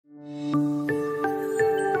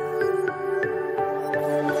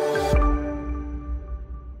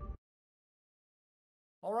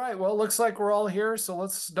well, it looks like we're all here, so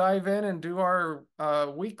let's dive in and do our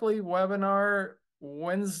weekly webinar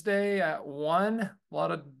Wednesday at 1. A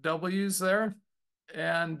lot of W's there.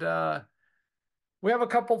 And we have a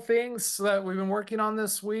couple things that we've been working on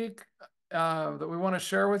this week that we want to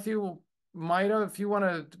share with you. Maida, if you want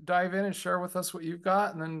to dive in and share with us what you've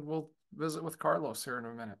got, and then we'll visit with Carlos here in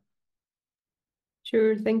a minute.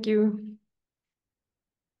 Sure, thank you.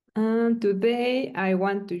 Today, I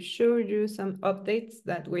want to show you some updates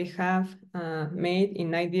that we have made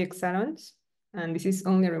in IDXAddons. And this is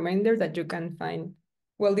only a reminder that you can find,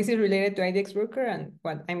 well, this is related to IDX Broker, and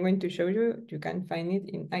what I'm going to show you, you can find it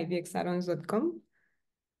in idxaddons.com.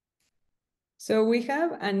 So we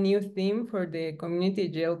have a new theme for the Community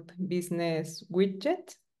Yelp business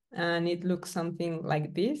widget, and it looks something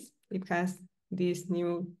like this. It has this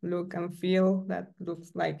new look and feel that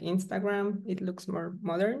looks like Instagram. It looks more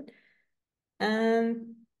modern.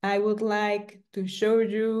 And I would like to show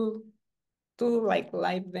you two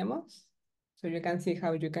live demos so you can see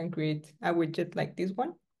how you can create a widget like this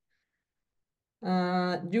one.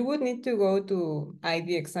 You would need to go to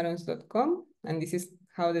idxaddons.com, and this is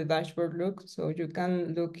how the dashboard looks. So you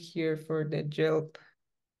can look here for the Yelp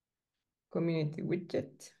community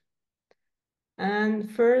widget. And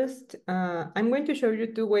first, I'm going to show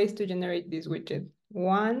you two ways to generate this widget.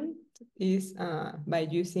 One is by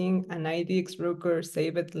using an IDX Broker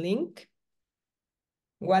saved link.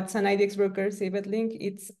 What's an IDX Broker saved link?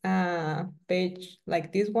 It's a page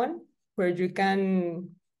like this one where you can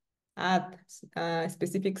add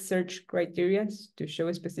specific search criteria to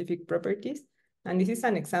show specific properties. And this is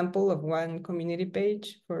an example of one community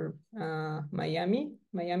page for Miami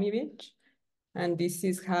Beach. And this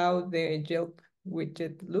is how the Yelp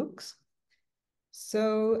widget looks.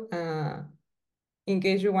 So in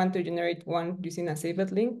case you want to generate one using a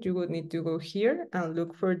saved link, you would need to go here and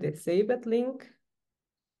look for the saved link.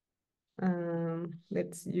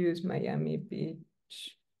 Let's use Miami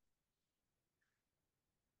Beach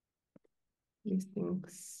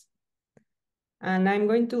listings. And I'm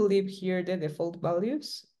going to leave here the default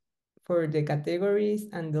values for the categories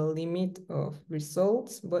and the limit of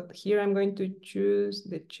results. But here I'm going to choose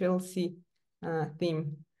the Chelsea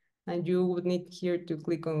theme. And you would need here to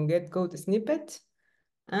click on Get Code Snippet.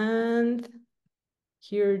 And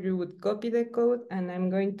here you would copy the code, and I'm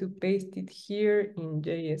going to paste it here in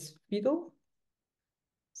JS Fiddle,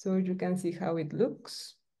 so you can see how it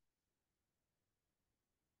looks.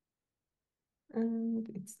 And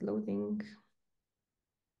it's loading.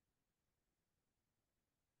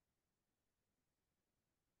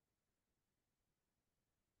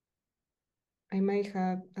 I might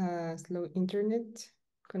have a slow internet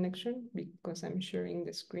connection because I'm sharing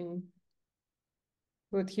the screen.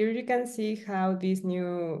 But here you can see how this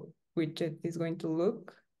new widget is going to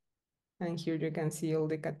look. And here you can see all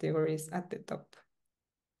the categories at the top.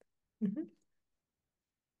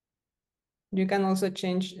 You can also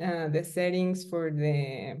change the settings for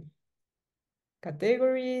the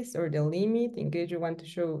categories or the limit in case you want to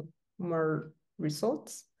show more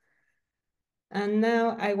results. And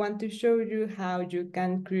now I want to show you how you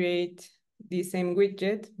can create the same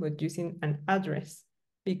widget, but using an address.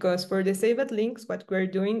 Because for the saved links, what we're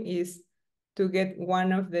doing is to get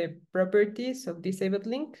one of the properties of the saved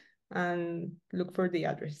link and look for the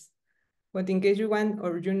address. But in case you want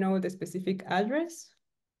or you know the specific address,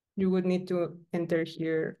 you would need to enter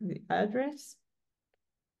here the address.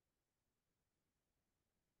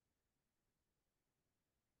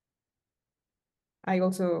 I'm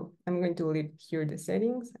going to leave here the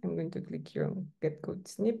settings. I'm going to click here on Get Code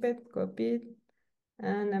Snippet, copy it,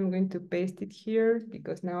 and I'm going to paste it here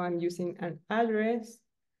because now I'm using an address,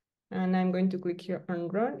 and I'm going to click here on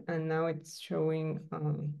Run, and now it's showing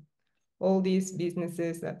all these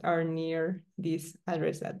businesses that are near this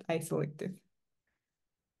address that I selected.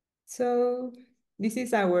 So this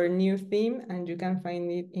is our new theme, and you can find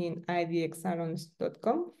it in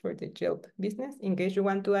idxaddons.com for the Yelp business. In case you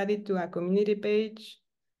want to add it to a community page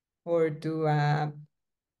or to a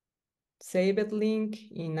saved link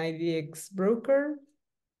in IDX Broker,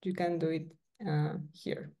 you can do it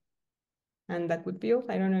here. And that would be all.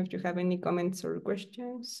 I don't know if you have any comments or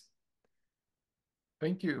questions.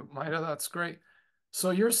 Thank you, Maida. That's great.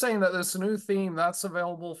 So you're saying that this new theme that's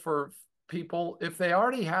available for people if they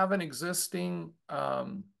already have an existing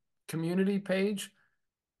community page.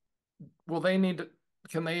 Will they need to?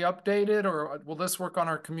 Can they update it, or will this work on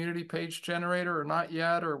our community page generator, or not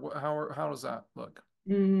yet, or how does that look?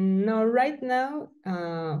 No, right now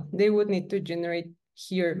they would need to generate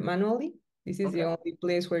here manually. This is the only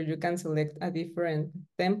place where you can select a different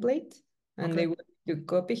template, and they would need to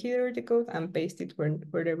copy here the code and paste it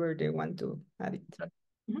wherever they want to add it.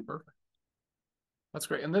 Perfect. That's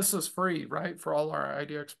great. And this is free, right, for all our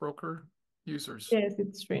IDX Broker users? Yes,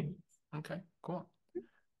 it's free. Okay, cool.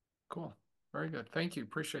 Cool. Very good. Thank you.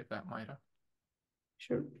 Appreciate that, Maida.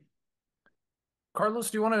 Sure. Carlos,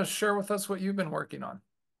 do you want to share with us what you've been working on?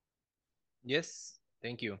 Yes,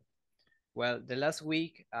 thank you. Well, the last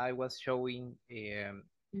week I was showing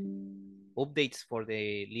updates for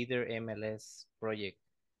the LeaderMLS project.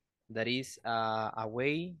 That is a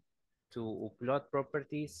way to upload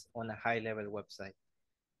properties on a HighLevel website,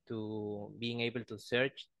 to being able to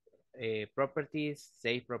search properties,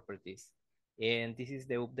 save properties. And this is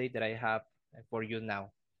the update that I have for you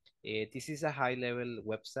now. This is a HighLevel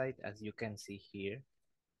website, as you can see here.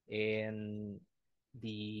 And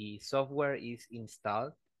the software is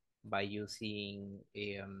installed by using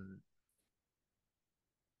a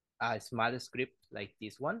small script like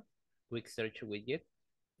this one, quick search widget.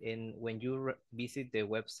 And when you visit the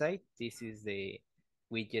website, this is the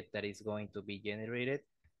widget that is going to be generated.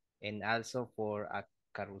 And also for a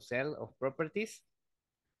carousel of properties.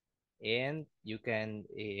 And you can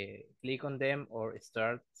click on them or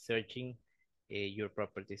start searching your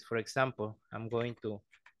properties. For example, I'm going to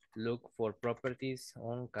look for properties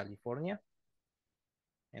on California.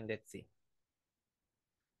 And let's see.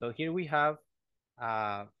 So here we have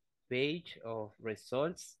a page of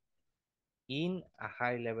results in a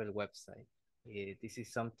HighLevel website. This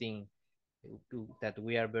is something that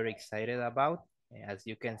we are very excited about. As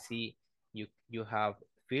you can see, you have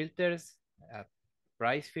filters,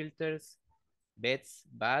 price filters, bets,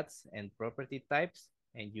 bats, and property types,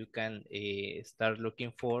 and you can start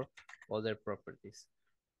looking for other properties.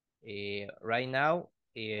 Right now,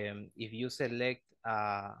 if you select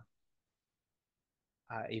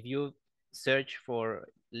if you search for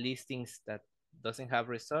listings that doesn't have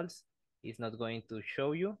results, it's not going to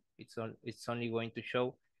show you. It's only going to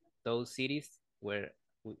show those cities where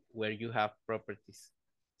you have properties.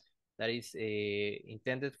 That is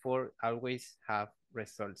intended for always have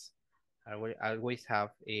results. Always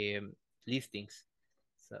have listings.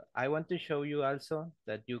 So I want to show you also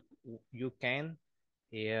that you can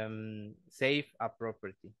save a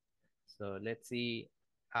property. So let's see,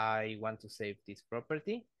 I want to save this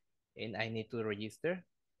property and I need to register.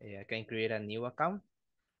 I can create a new account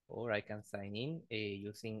or I can sign in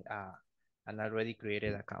using an already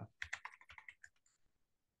created account.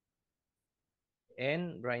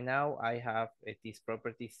 And right now I have this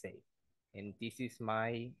property saved. And this is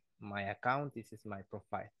my account, this is my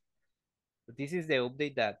profile. So this is the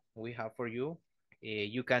update that we have for you.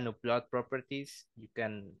 You can upload properties, you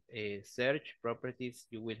can search properties,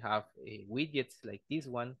 you will have widgets like this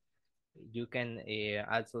one. You can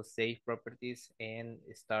also save properties and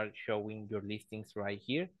start showing your listings right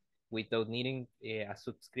here without needing a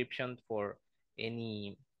subscription for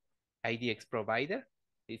any IDX provider.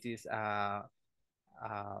 This is a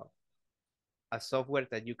software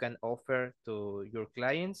that you can offer to your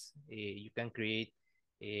clients. You can create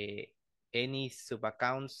any sub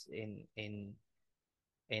accounts in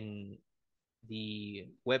the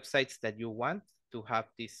websites that you want to have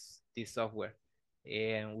this software.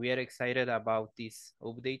 And we are excited about these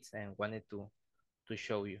updates and wanted to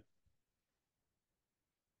show you.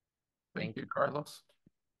 Thank you, Carlos.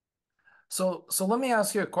 So let me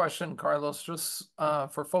ask you a question, Carlos, just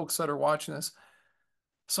for folks that are watching this.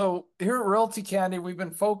 So here at Realty Candy, we've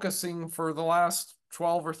been focusing for the last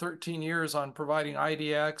 12 or 13 years on providing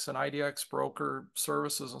IDX and IDX broker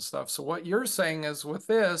services and stuff. So what you're saying is with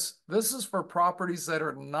this is for properties that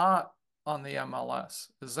are not on the MLS.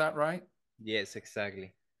 Is that right? Yes,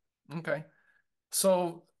 exactly. Okay.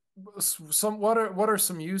 So what are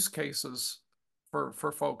some use cases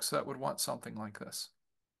for folks that would want something like this?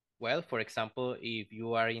 Well, for example, if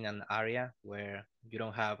you are in an area where you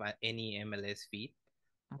don't have any MLS feed,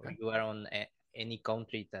 or Okay. you are on any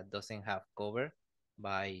country that doesn't have cover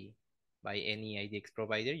by any IDX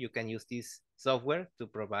provider, you can use this software to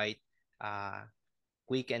provide a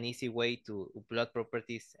quick and easy way to upload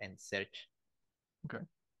properties and search. Okay.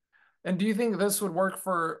 And do you think this would work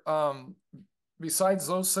for besides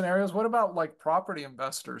those scenarios? What about like property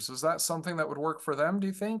investors? Is that something that would work for them, do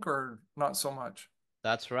you think, or not so much?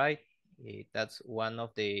 That's right. That's one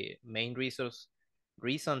of the main reasons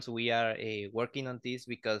we are working on this,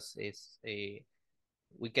 because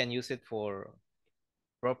we can use it for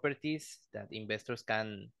properties that investors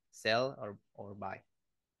can sell or buy.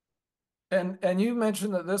 And you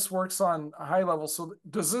mentioned that this works on HighLevel. So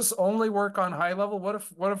does this only work on HighLevel?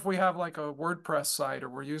 What if we have like a WordPress site or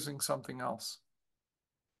we're using something else?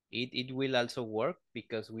 It will also work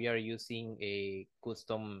because we are using a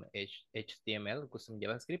custom HTML, custom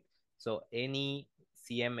JavaScript. So any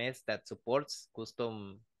CMS that supports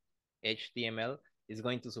custom HTML is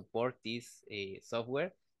going to support this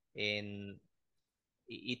software, and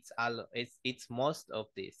it's most of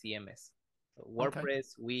the CMS. So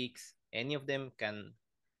WordPress, Wix, any of them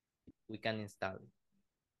we can install.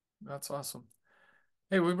 That's awesome.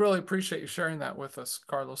 Hey, we really appreciate you sharing that with us,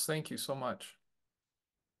 Carlos. Thank you so much.